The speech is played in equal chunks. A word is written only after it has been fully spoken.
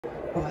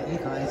Right, hey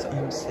guys,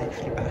 I'm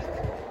safely back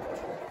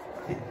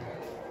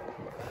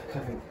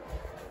home.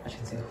 As you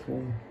can see, the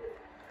hall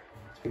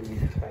has been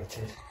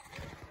redecorated.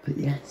 But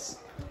yes,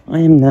 I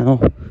am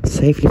now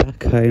safely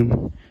back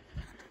home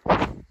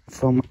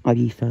from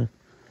Ibiza.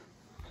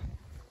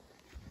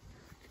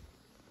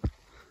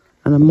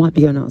 And I might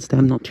be going out today.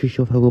 I'm not too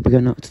sure if I will be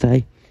going out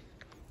today.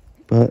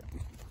 But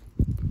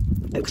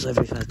because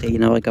every Thursday, you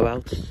know, I go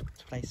out to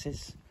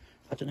places.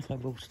 I don't know if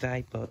I will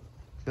today, but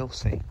we'll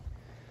see.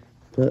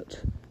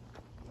 But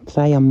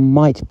today I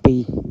might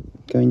be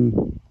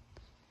going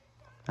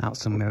out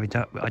somewhere.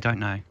 I don't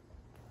know.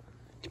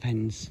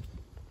 Depends.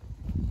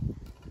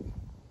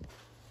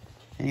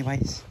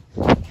 Anyways.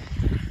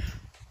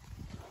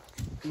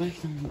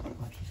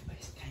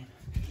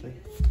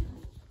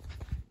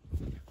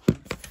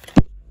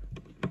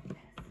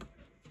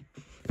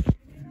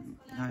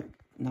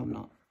 No, I'm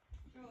not.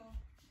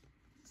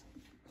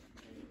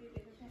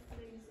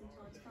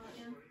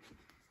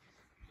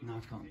 No, I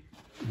can't.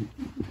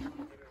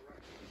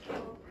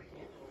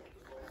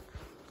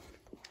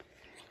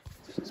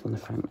 Just on the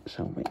front,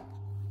 shall we?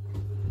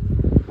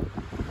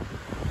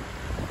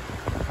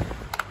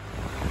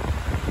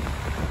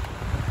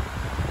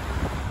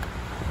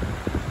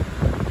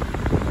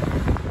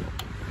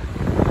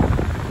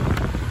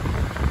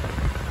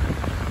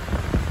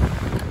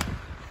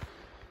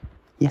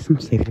 Yes, I'm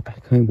safely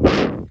back home.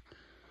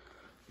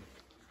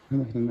 I'm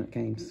working on that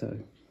game, so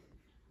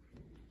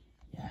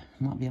yeah,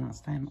 might be an out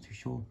today, I'm not too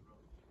sure.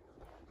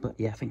 But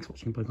yeah, thanks for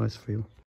watching. Bye guys, for real.